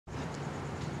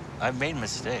I've made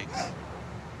mistakes.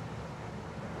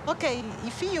 Okay,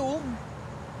 if you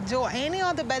do any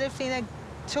other better thing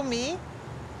to me,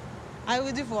 I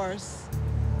will divorce.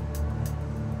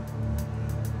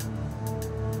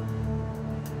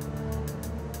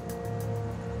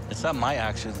 It's not my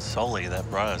actions solely that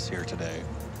brought us here today.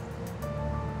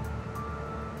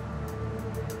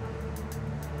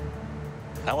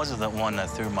 I wasn't the one that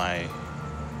threw my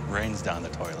reins down the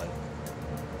toilet.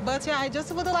 But yeah, I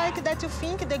just would like that you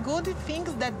think the good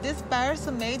things that this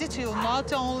person made to you,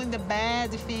 not only the bad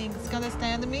things. You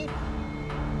understand me?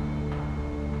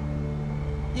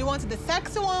 You want the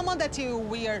sexy woman that you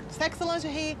wear sexy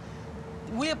lingerie,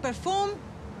 wear perfume,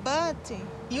 but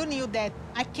you knew that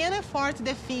I can't afford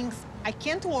the things, I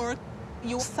can't work.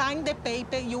 You signed the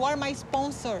paper, you are my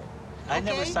sponsor. I okay?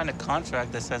 never signed a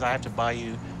contract that says I have to buy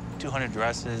you 200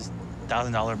 dresses,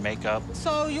 $1,000 makeup.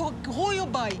 So who you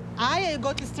buy? I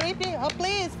go to strip? Oh,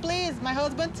 please, please, my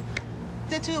husband,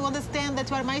 that you understand that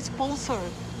you are my sponsor.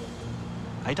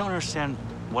 I don't understand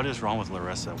what is wrong with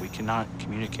Larissa. We cannot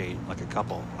communicate like a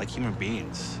couple, like human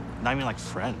beings, not even like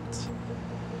friends.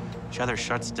 She either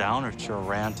shuts down or she'll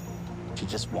rant. She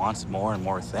just wants more and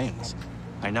more things.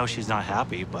 I know she's not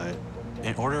happy, but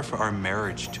in order for our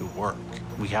marriage to work,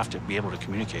 we have to be able to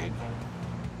communicate.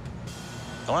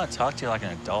 I want to talk to you like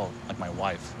an adult, like my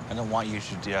wife. I don't want you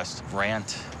to just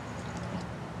rant.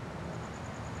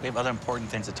 We have other important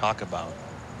things to talk about.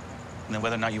 And then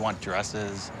whether or not you want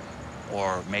dresses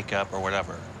or makeup or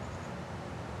whatever.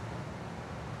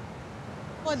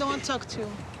 I don't want to talk to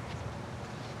you.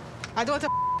 I don't want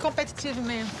a competitive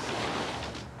man.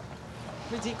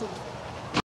 Ridiculous.